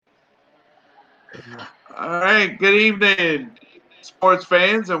All right, good evening, sports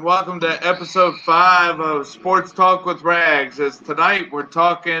fans, and welcome to episode 5 of Sports Talk with Rags. As tonight we're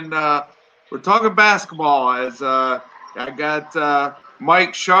talking basketball. As I got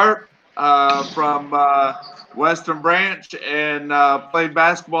Mike Sharp from Western Branch and played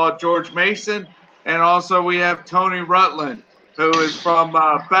basketball at George Mason, and also we have Tony Rutland, who is from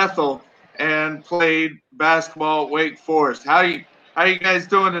Bethel and played basketball at Wake Forest. How you guys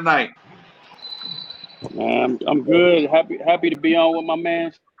doing tonight? I'm good. Happy to be on with my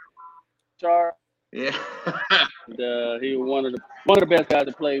man Sharp. Yeah. And, he was one of the best guys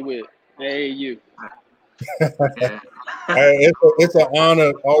to play with. Hey, you. Yeah. It's an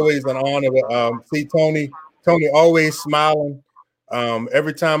honor, always an honor to see Tony. Tony always smiling.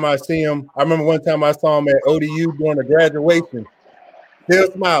 Every time I see him, I remember one time I saw him at ODU during the graduation,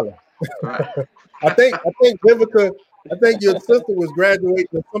 still smiling. Right. I think Vivica, I think your sister was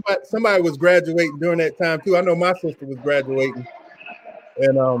graduating. Somebody was graduating during that time too. I know my sister was graduating,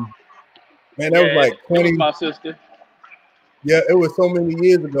 and man, that was Yeah, like it was 20. my sister. Yeah, it was so many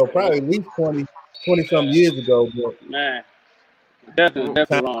years ago, probably at least 20 some years ago. But Man, definitely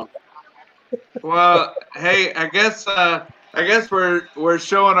time, wrong. Well, hey, I guess we're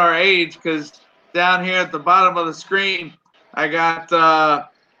showing our age because down here at the bottom of the screen, I got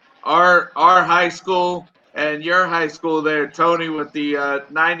our high school and your high school there, Tony, with the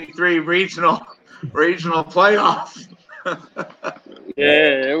 '93 regional playoff.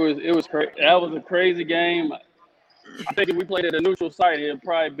 Yeah, it was crazy. That was a crazy game. I think if we played at a neutral site, it'd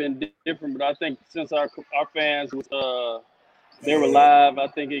probably been different. But I think since our fans was they were live, I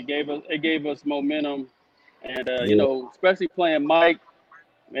think it gave us momentum, and yeah, especially playing Mike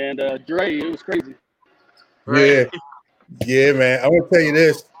and Dre, it was crazy. yeah, Right. yeah, man. I want to tell you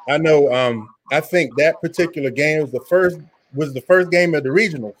this. I know. I think that particular game was the first game of the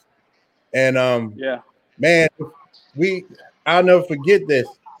regionals, and Yeah. man, we I'll never forget this.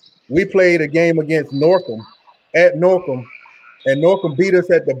 We played a game against Norcom at Norcom, and Norcom beat us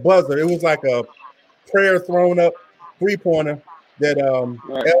at the buzzer. It was like a prayer thrown up 3-pointer that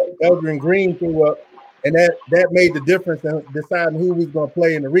Right. Eldrin Green threw up, and that made the difference in deciding who we was going to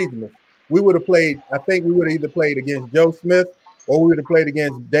play in the regionals. We would have played. I think we would have either played against Joe Smith or we would have played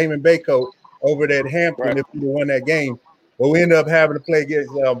against Damon Baycoat over at Hampton Right. if we won that game. But we ended up having to play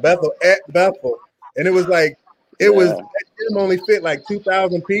against Bethel at Bethel, and it was like Yeah. that gym only fit like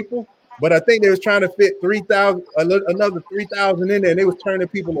 2,000 people. But I think they was trying to fit 3,000, another 3,000 in there, and they was turning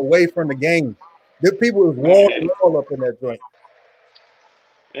people away from the game. The people was wall to Man, wall up in that joint.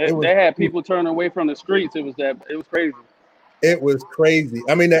 It was they had people turning away from the streets. It was crazy. it was crazy.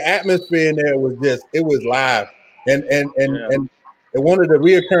 I mean, the atmosphere in there was just it was live. And and and Yeah. and, and one of the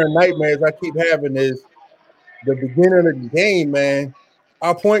reoccurring nightmares I keep having is the beginning of the game, man.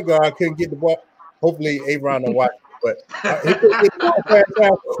 Our point guard couldn't get the ball. Hopefully, Avon will watch it, but he couldn't get the ball past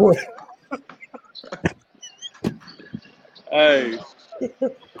half court. Hey.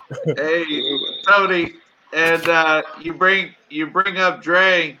 Hey, Tony, and you bring up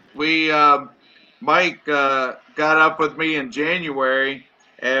Dre. We Mike got up with me in January,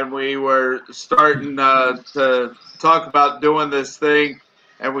 and we were starting to talk about doing this thing,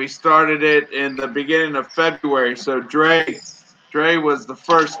 and we started it in the beginning of February. So Dre was the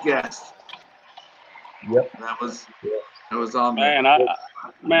first guest. Yep. That was that was on the.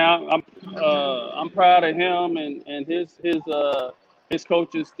 Man, I'm proud of him and his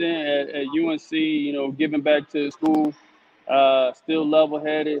coaching stint at UNC. Giving back to the school. Still level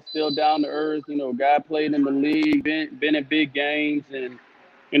headed, still down to earth. Guy played in the league, been in big games, and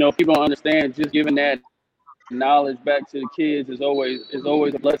people don't understand. Just giving that knowledge back to the kids is always a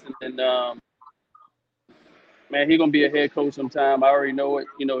blessing. And man, he's gonna be a head coach sometime. I already know it.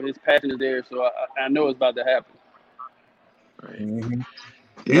 His passion is there, so I know it's about to happen. Right. Mhm.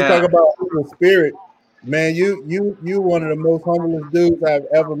 You talk Yeah. about human spirit, man. You one of the most humblest dudes I've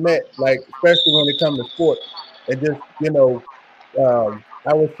ever met. Like especially when it comes to sports, and just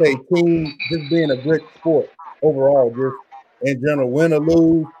I would say team just being a good sport overall, just in general, win or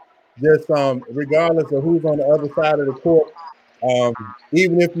lose, just regardless of who's on the other side of the court.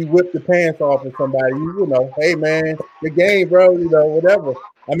 Even if you whip the pants off of somebody, hey man, the game, bro, whatever.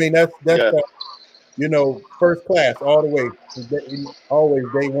 I mean, that's Yeah. first class all the way. Always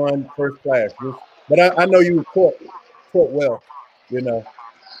day one, first class. But I know you were taught well. You know,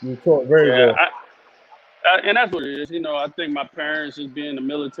 you were taught very Yeah. well. And that's what it is. I think my parents, just being a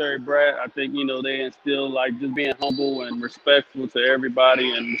military brat, I think, they instill like just being humble and respectful to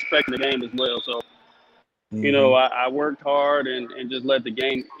everybody and respecting the game as well. So, Hmm. I worked hard and just let the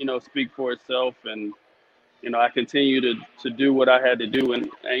game, speak for itself. And, I continue to do what I had to do. And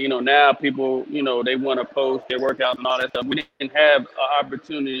now people, they want to post their workouts and all that stuff. We didn't have an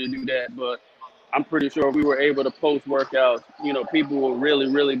opportunity to do that, but I'm pretty sure if we were able to post workouts, people will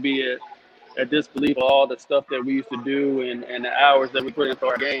really, really be at disbelief of all the stuff that we used to do and the hours that we put into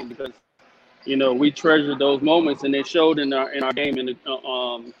our game, because, we treasured those moments, and they showed in our game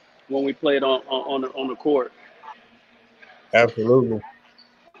when we played on the court. Absolutely.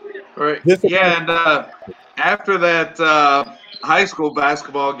 Right. Yeah, and after that high school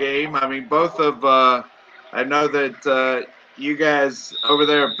basketball game, I mean, both of I know that you guys over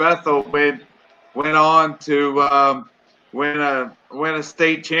there at Bethel went on to win a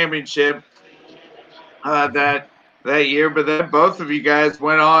state championship that year, but then both of you guys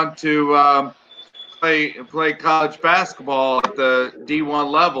went on to play college basketball at the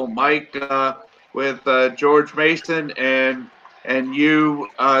D1 level. Mike with George Mason, and you,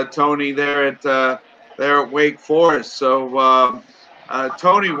 Tony, there at Wake Forest. So,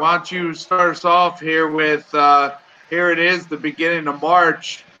 Tony, why don't you start us off here with here it is, the beginning of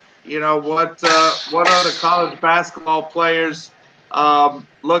March. What are the college basketball players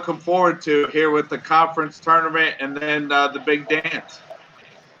looking forward to here with the conference tournament and then the big dance?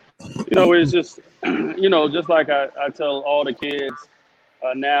 It's just, just like I tell all the kids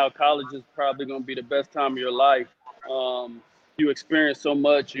now, college is probably going to be the best time of your life. You experience so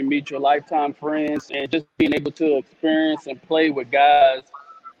much, you meet your lifetime friends, and just being able to experience and play with guys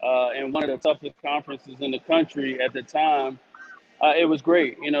in one of the toughest conferences in the country at the time, it was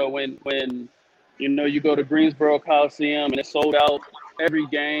great. When you go to Greensboro Coliseum and it's sold out every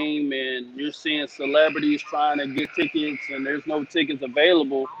game, and you're seeing celebrities trying to get tickets and there's no tickets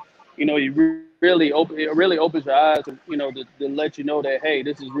available. It really opens your eyes, to let you know that, hey,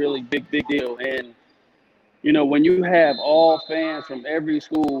 this is really big deal. And, when you have all fans from every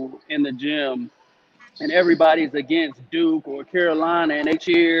school in the gym and everybody's against Duke or Carolina and they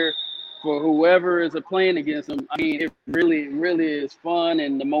cheer for whoever is playing against them, I mean, it really, really is fun,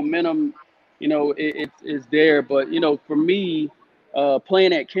 and the momentum, it is there. But, for me,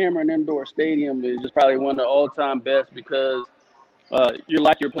 playing at Cameron Indoor Stadium is just probably one of the all-time best, because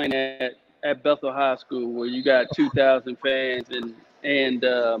you're playing at Bethel High School, where you got 2,000 fans, and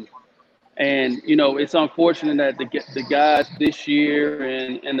it's unfortunate that the guys this year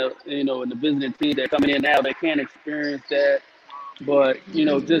and the visiting team that are coming in now, they can't experience that. But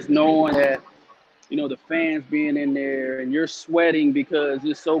just knowing that the fans being in there and you're sweating because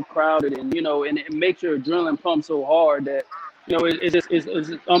it's so crowded, and and it makes your adrenaline pump so hard that it's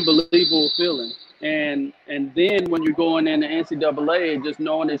an unbelievable feeling. And then when you're going in the NCAA, just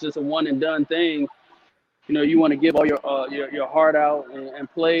knowing it's just a one and done thing, you want to give all your heart out and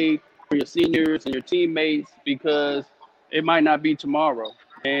play for your seniors and your teammates, because it might not be tomorrow.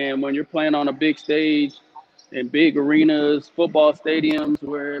 And when you're playing on a big stage in big arenas, football stadiums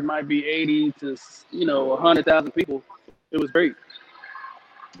where it might be 80 to 100,000 people, it was great.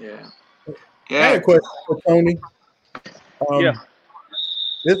 Yeah. I had a question for Tony.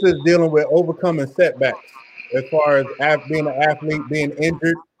 This is dealing with overcoming setbacks as far as being an athlete, being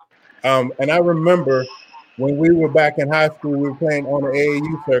injured. And I remember when we were back in high school, we were playing on the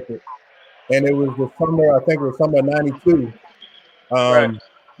AAU circuit, and it was the summer, I think it was summer '92. Right.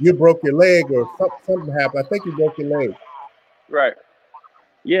 You broke your leg, or something happened. I think you broke your leg. Right.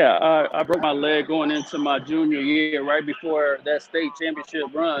 Yeah, I broke my leg going into my junior year, right before that state championship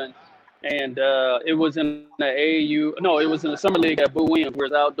run. And it was in the AAU. No, it was in the summer league at Boo Williams, where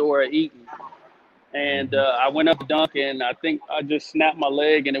it's outdoor at Eaton. And I went up to dunk, and I think I just snapped my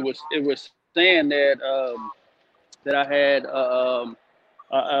leg, and it was saying that that I had a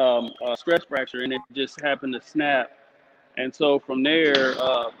stress fracture, and it just happened to snap. And so from there,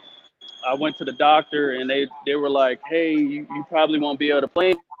 I went to the doctor, and they were like, hey, you probably won't be able to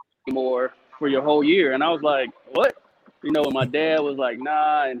play anymore for your whole year. And I was like, what? And my dad was like,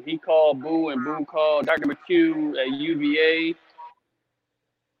 nah, and he called Boo, and Boo called Dr. McHugh at UVA.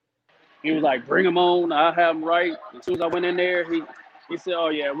 He was like, bring him on, I'll have him right. As soon as I went in there, he said, oh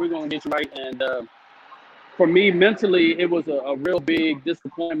yeah, we're going to get you right. And for me, mentally, it was a real big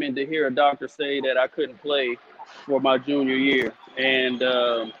disappointment to hear a doctor say that I couldn't play for my junior year. And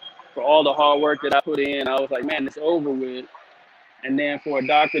for all the hard work that I put in, I was like, man, it's over with. And then for a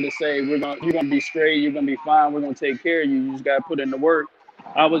doctor to say, you're going to be straight, you're going to be fine, we're going to take care of you, you just got to put in the work.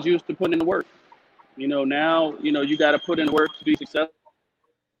 I was used to putting in the work. Now, you got to put in the work to be successful.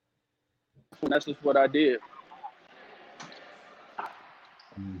 And that's just what I did.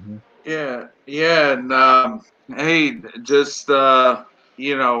 Mm-hmm. Yeah. And hey, just I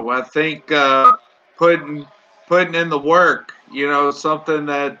think putting in the work, something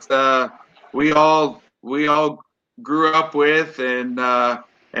that we all we all grew up with, and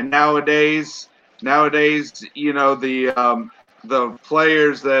nowadays, the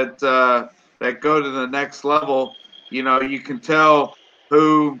players that go to the next level, you can tell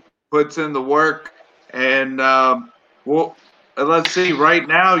who puts in the work, and well, let's see. Right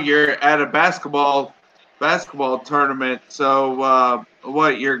now, you're at a basketball tournament. So,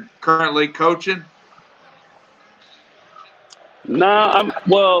 what you're currently coaching? Nah,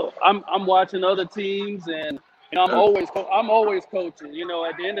 I'm watching other teams, and I'm always coaching.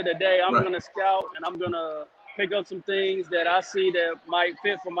 At the end of the day, I'm Right. gonna scout and I'm gonna pick up some things that I see that might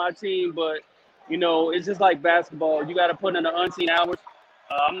fit for my team. But it's just like basketball. You got to put in the unseen hours.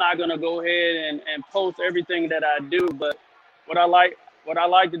 I'm not gonna go ahead and post everything that I do, but what I like what I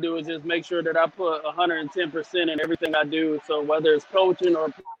like to do is just make sure that I put 110% in everything I do. So whether it's coaching or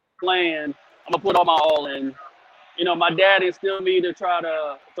playing, I'm gonna put all my all in. My dad instilled me to try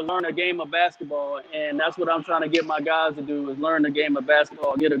to learn a game of basketball, and that's what I'm trying to get my guys to do is learn the game of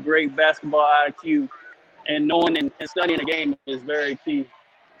basketball, get a great basketball IQ, and knowing and studying the game is very key.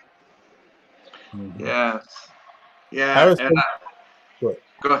 Yes. I Yeah. was And gonna,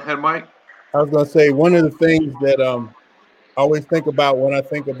 go ahead, Mike. I was going to say one of the things that I always think about when I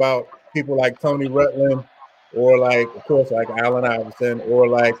think about people like Tony Rutland, or like, of course, like Allen Iverson, or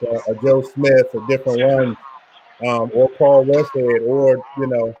like a Joe Smith, or different ones, or Paul Westhead, or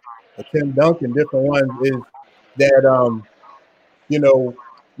a Tim Duncan, different ones, is that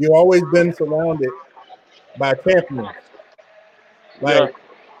you've always been surrounded by champions. Yeah, Like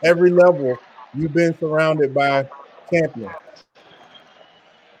every level, you've been surrounded by champions,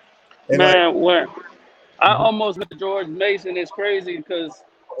 and like, man. When I almost met George Mason, it's crazy because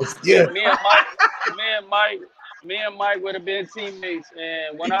yeah, me and Mike, me and Mike, me and Mike would have been teammates.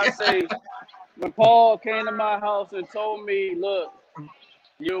 And when I say when Paul came to my house and told me, "Look,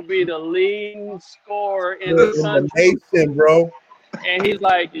 you'll be the leading scorer in the in the country," nation, bro. and he's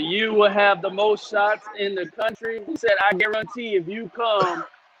like, "You will have the most shots in the country." He said, "I guarantee if you come,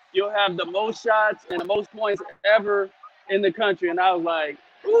 you'll have the most shots and the most points ever in the country." And I was like,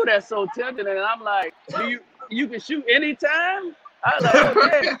 "Ooh, that's so tempting." And I'm like, "Do you can shoot anytime?" I was like, "Oh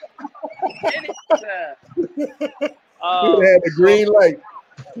yeah, anytime." You had the green light.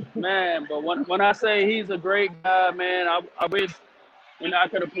 Man, but when I say he's a great guy, man, I wish I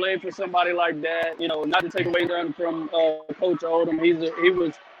could have played for somebody like that. Not to take away from Coach Odom. He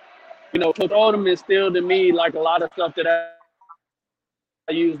was Coach Odom instilled in me like a lot of stuff that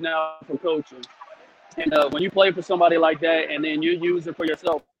I use now for coaching. And when you play for somebody like that, and then you use it for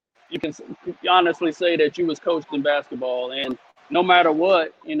yourself, you can honestly say that you was coached in basketball. And no matter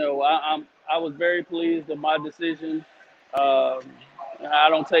what, I was very pleased with my decision. Um, I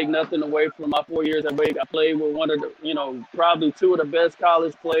don't take nothing away from my 4 years at Wake. I played with one of the, probably two of the best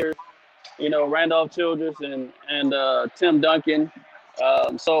college players, Randolph Childress and Tim Duncan.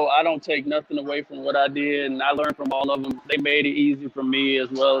 So I don't take nothing away from what I did, and I learned from all of them. They made it easy for me as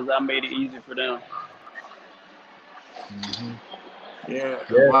well as I made it easy for them. Yeah.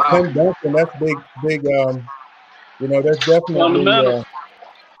 Yeah, Wow. Tim Duncan, that's big. That's definitely Fundamentals.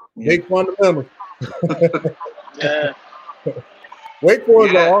 big fundamentals. Yeah. Wake Forest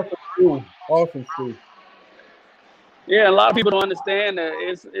is Yeah. an awesome school. Yeah, a lot of people don't understand that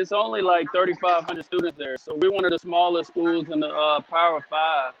it's only like 3,500 students there. So we're one of the smallest schools in the Power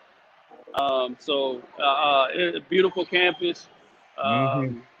Five. It's a beautiful campus.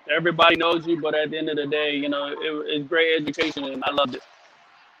 Everybody knows you, but at the end of the day, it's great education, and I loved it.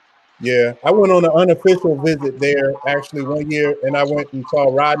 Yeah, I went on an unofficial visit there actually one year, and I went and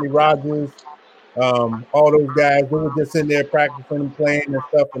saw Rodney Rogers, all those guys. They were just in there practicing and playing and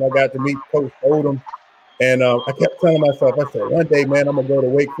stuff, and I got to meet Coach Odom. And I kept telling myself, I said, one day, man, I'm gonna go to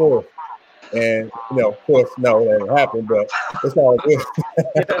Wake Forest. And of course, no, that didn't happen, but it's all good.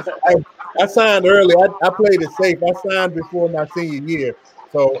 I signed early. I played it safe. I signed before my senior year,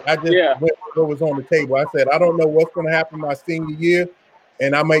 so I just went what was on the table. I said, I don't know what's going to happen my senior year,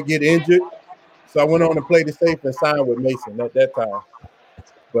 and I might get injured. So I went on and played it safe and signed with Mason at that time.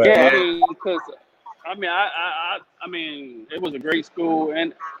 But yeah, I mean, it was a great school,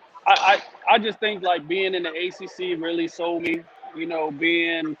 and I just think like being in the ACC really sold me.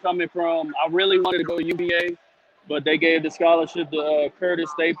 Coming from, I really wanted to go to UVA, but they gave the scholarship to Curtis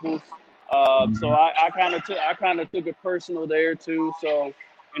Staples. So I kind of took it personal there too. So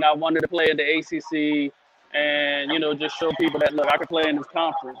I wanted to play in the ACC, and just show people that look, I could play in this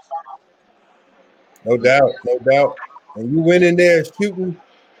conference. No doubt. And you went in there shooting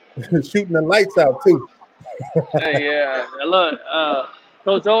the lights out too. Yeah. Look,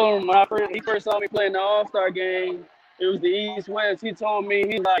 Coach Odom, when he first saw me play in the All-Star game, It was the East West. He told me,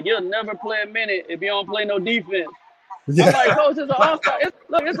 he's like, you'll never play a minute if you don't play no defense. Yeah. I'm like, Coach, it's an all-star. It's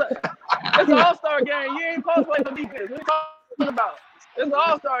an all-star game. You ain't supposed to play no defense. What are you talking about? It's an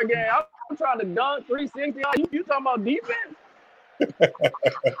all-star game. I'm trying to dunk 360. You talking about defense?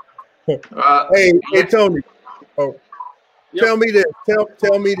 Hey, Tony. Oh, Yep. tell me this.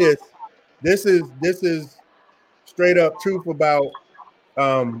 Tell me this. This is straight up truth about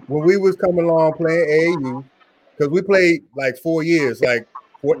when we was coming along playing AAU, because we played like 4 years, like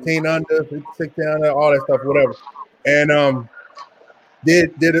 14 under, 16 under, all that stuff, whatever. And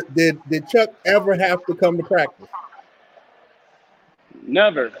did Chuck ever have to come to practice?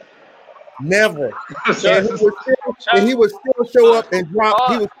 Never. Never. And he would still show up and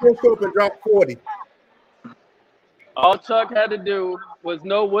drop. He would still show up and drop 40. All Chuck had to do was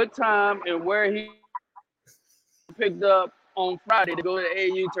know what time and where he picked up on Friday to go to the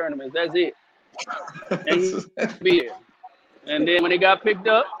AAU tournaments. That's it. And he'd be there. And then when he got picked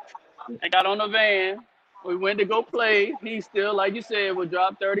up and got on the van, we went to go play. He still, like you said, would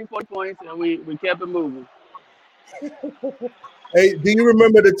drop 30, 40 points, and we kept it moving. Hey, do you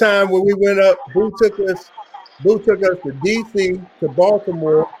remember the time when we went up? Boo took us to DC, to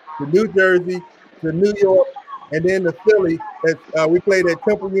Baltimore, to New Jersey, to New York, and then to Philly. We played at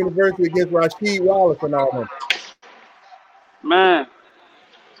Temple University against Rasheed Wallace and all them. Man,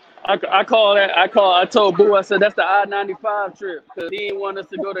 I told Boo, I said that's the I-95 trip because he didn't want us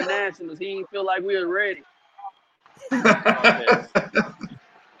to go to nationals. He didn't feel like we were ready.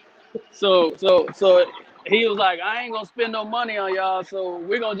 So he was like, I ain't gonna spend no money on y'all, so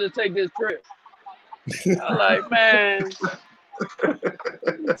we're gonna just take this trip. I'm like, man, what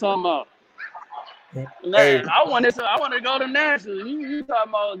you talking about? Hey. I wanted to go to nationals. You talking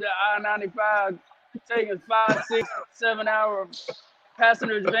about the I-95 taking 5, 6, 7 hour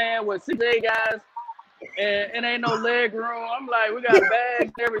passenger van with 6, 8 guys, and ain't no leg room. I'm like, we got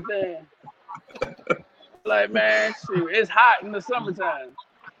bags and everything. Like, man, shoot, it's hot in the summertime.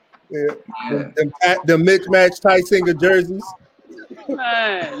 Yeah. The mixed-match Ty Singer jerseys.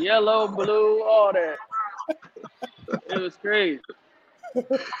 Man, yellow, blue, all that. It was crazy.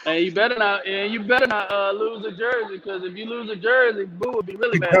 And you better not lose a jersey, because if you lose a jersey, Boo would be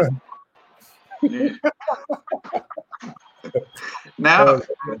really mad.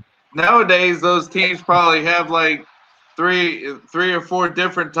 Nowadays, those teams probably have like three or four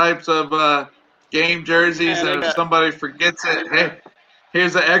different types of game jerseys, and if somebody forgets it, hey,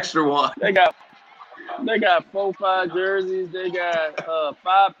 here's an extra one. They got 4, 5 jerseys. They got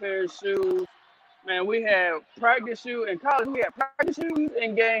 5 pairs of shoes. Man, we had practice shoes in college. We had practice shoes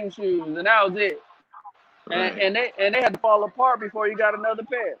and game shoes, and that was it. Right. And they had to fall apart before you got another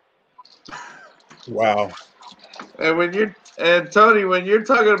pair. Wow. And Tony, when you're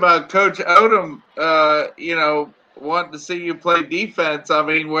talking about Coach Odom, wanting to see you play defense, I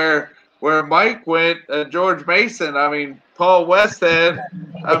mean, where Mike went, George Mason, I mean, Paul Westhead,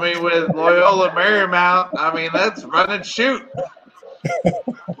 I mean, with Loyola Marymount, I mean, that's run and shoot.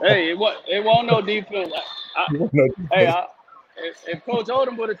 Hey, it won't no defense. If Coach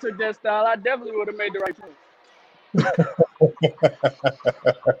Odom would have took that style, I definitely would have made the right choice.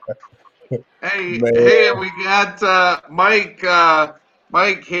 Hey, we got Mike.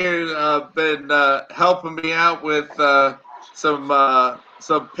 Mike here been helping me out with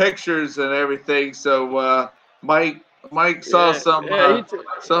some pictures and everything. So Mike saw some pictures.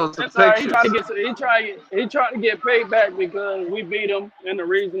 Right. He trying to get paid back because we beat him in the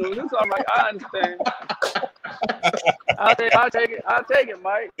regionals. So I'm like, I understand. I'll take it,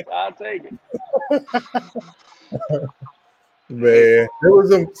 Mike. I'll take it. Man, there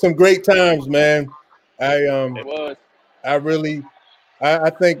was some great times, man. It was. I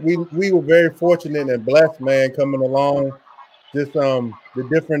think we were very fortunate and blessed, man, coming along. Just the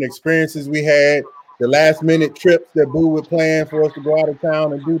different experiences we had, the last minute trips that Boo would plan for us to go out of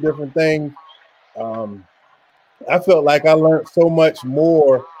town and do different things. I felt like I learned so much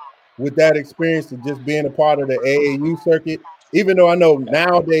more with that experience of just being a part of the AAU circuit. Even though I know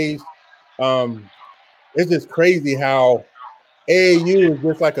nowadays, it's just crazy how AAU is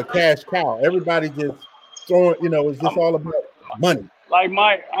just like a cash cow. Everybody just throwing, it's just all about money. Like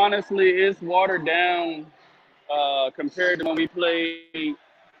Mike, honestly, it's watered down compared to when we played.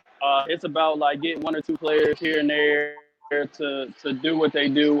 It's about like getting 1 or 2 players here and there to do what they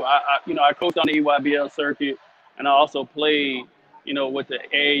do. I coached on the EYBL circuit, and I also played, with the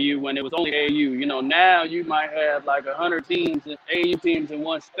AAU when it was only AAU. Now you might have like 100 teams, AAU teams in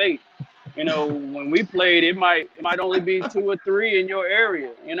one state. When we played, it might only be 2 or 3 in your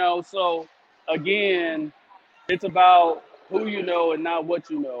area. So again, it's about who you know and not what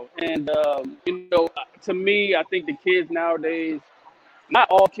you know. And to me, I think the kids nowadays, not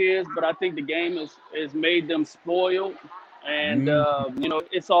all kids, but I think the game is made them spoiled. And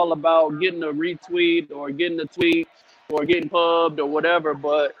it's all about getting a retweet or getting a tweet or getting pubbed or whatever.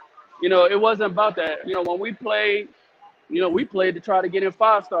 But it wasn't about that. When we played, we played to try to get in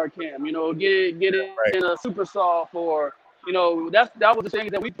 5-star camp. Get Right. in a super soft or that was the thing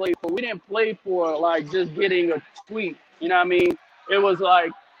that we played for. We didn't play for like just getting a tweet. You know what I mean? It was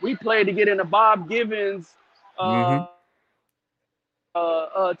like we played to get into Bob Givens. Mm-hmm.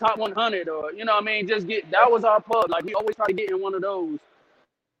 Top 100 or just that was our pub. Like we always try to get in one of those.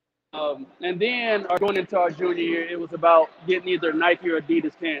 And then going into our junior year, it was about getting either Nike or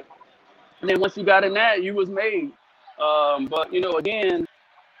Adidas camp. And then once you got in that, you was made. But again,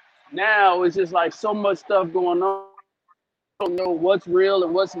 now it's just like so much stuff going on. I don't know what's real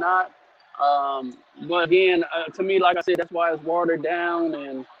and what's not. But again, to me, like I said, that's why it's watered down,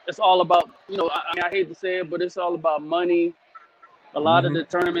 and it's all about I hate to say it, but it's all about money. A lot of the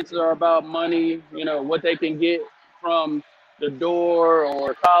tournaments are about money, what they can get from the door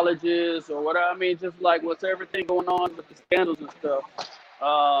or colleges or whatever. I mean, just like what's everything going on with the scandals and stuff.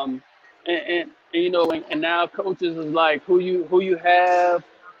 And now coaches is like who you have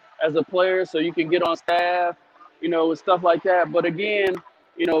as a player so you can get on staff, and stuff like that. But again,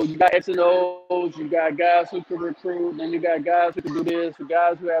 you got X and O's, you got guys who can recruit, and you got guys who can do this,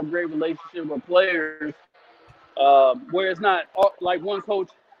 guys who have great relationship with players. Where it's not like one coach,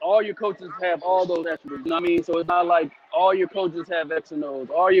 all your coaches have all those attributes. You know what I mean? So it's not like all your coaches have X and O's,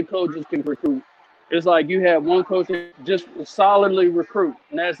 all your coaches can recruit. It's like you have one coach that just solidly recruit,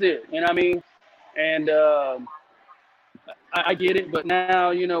 and that's it. You know what I mean? And I get it, but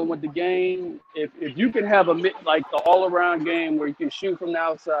now with the game, if you can have the all-around game where you can shoot from the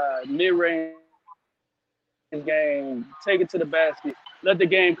outside, mid-range game, take it to the basket, let the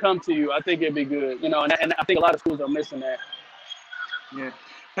game come to you, I think it'd be good. And I think a lot of schools are missing that. Yeah.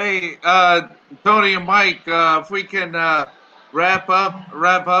 Hey, Tony and Mike, if we can wrap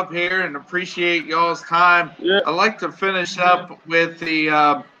up here and appreciate y'all's time. Yeah. I'd like to finish up with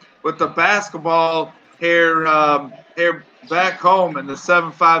the basketball here back home in the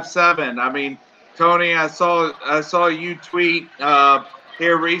 757. I mean, Tony, I saw you tweet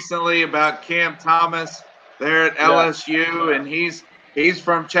here recently about Cam Thomas there at LSU, and he's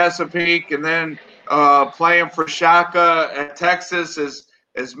from Chesapeake, and then playing for Shaka at Texas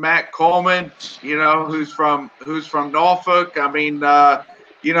is Matt Coleman, who's from Norfolk. I mean, our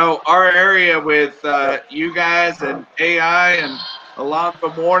area with you guys and AI and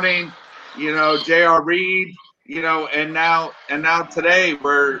Alonzo Mourning, J.R. Reed, and now today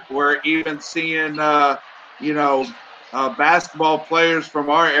we're even seeing basketball players from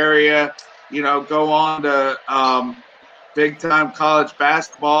our area, go on to big time college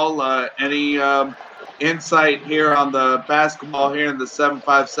basketball. Any insight here on the basketball here in the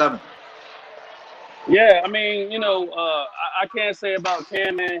 757? Yeah, I mean, I can't say about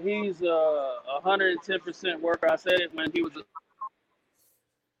Cam, man. He's 110% worker. I said it when he was a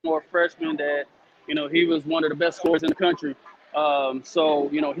more freshman that, he was one of the best scorers in the country. So,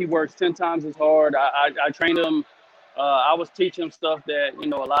 he works 10 times as hard. I trained him. I was teaching him stuff that, a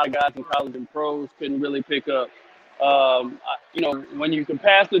lot of guys in college and pros couldn't really pick up. When you can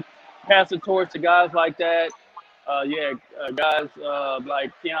pass the torch to guys like that, guys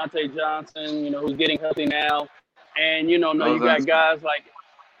like Keontae Johnson, who's getting healthy now, and you got guys like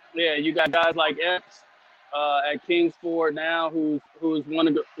Epps at Kingsport now, who's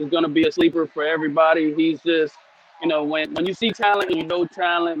going to be a sleeper for everybody. He's just, when you see talent and you know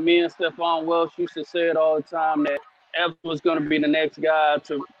talent, me and Stephon Welsh used to say it all the time that Epps was going to be the next guy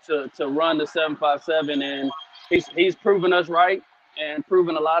to run the 757, and he's proven us right and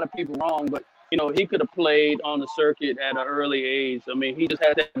proven a lot of people wrong. But he could have played on the circuit at an early age. I mean, he just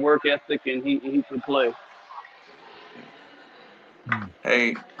had that work ethic, and he could play.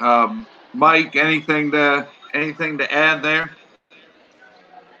 Hey, Mike, anything to add there?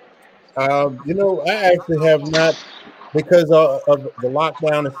 I actually have not, because of the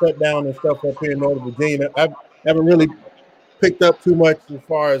lockdown and shutdown and stuff up here in Northern Virginia. I haven't really picked up too much as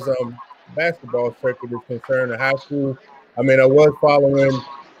far as basketball circuit is concerned in high school. I mean, I was following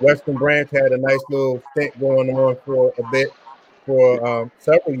Western Branch, had a nice little stint going on for a bit, for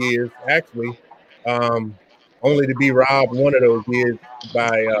several years actually, only to be robbed one of those years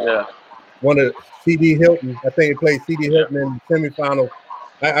by one of C.D. Hilton. I think he played C.D. Hilton in the semifinals.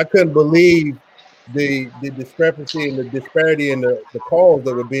 I couldn't believe the discrepancy and the disparity in the calls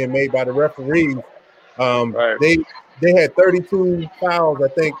that were being made by the referees. They had 32 fouls. I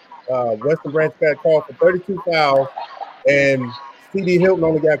think Western Branch got called for 32 fouls, and C.D. Hilton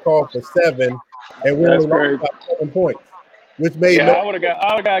only got called for 7, and we only lost by 7 points, which made I would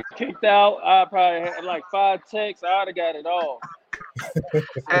have got kicked out. I probably had like 5 texts. I would have got it all.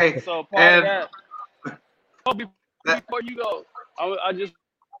 Hey, so part of that. Oh, before you go, I just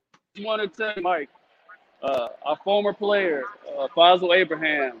want to tell you, Mike, our former player, Faisal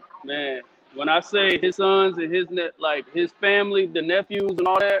Abraham, man. When I say his sons and his family, the nephews and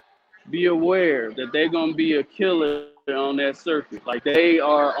all that, be aware that they're gonna be a killer on that circuit. Like they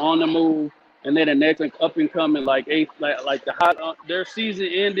are on the move, and they're the next up and coming. Like the hot. Their season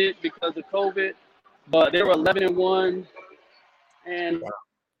ended because of COVID, but they were 11-1, and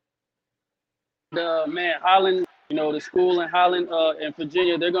man, Highland. The school in Highland in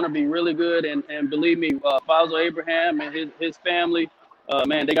Virginia, they're going to be really good. And believe me, Faisal Abraham and his family,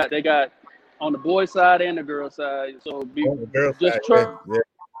 man, they got on the boy side and the girl side. So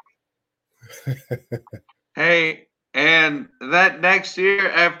Hey, and that next year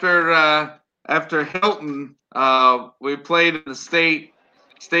after Hilton, we played in the state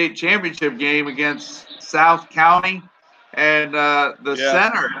championship game against South County, and the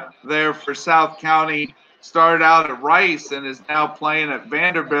center there for South County started out at Rice and is now playing at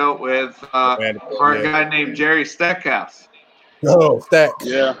Vanderbilt with for a guy named Jerry Stackhouse. Oh, Stack.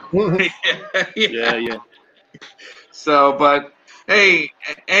 Yeah. Yeah. So, but hey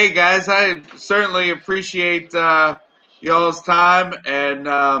guys, I certainly appreciate y'all's time,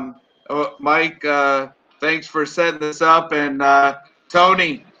 and Mike, thanks for setting this up, and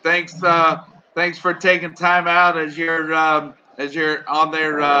Tony, thanks for taking time out as you're on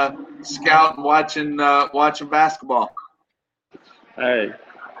there scouting, watching basketball. Hey,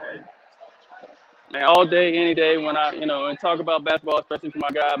 man, all day, any day when I and talk about basketball, especially for my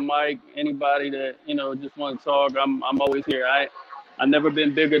guy Mike, anybody that just want to talk, I'm always here. I've never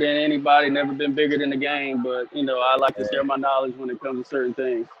been bigger than anybody, never been bigger than the game, but I like to share my knowledge when it comes to certain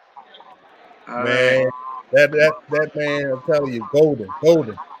things. Man, that man, I'm telling you, golden.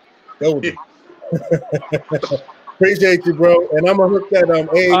 Appreciate you, bro. And I'm gonna hook that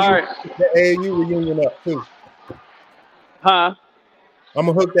AAU reunion up too. Huh? I'm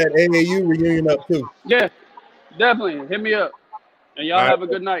gonna hook that AAU reunion up too. Yeah, definitely. Hit me up. And y'all have a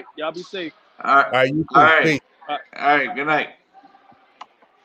good night. Y'all be safe. All right. All right. You too. All right. All right. Good night.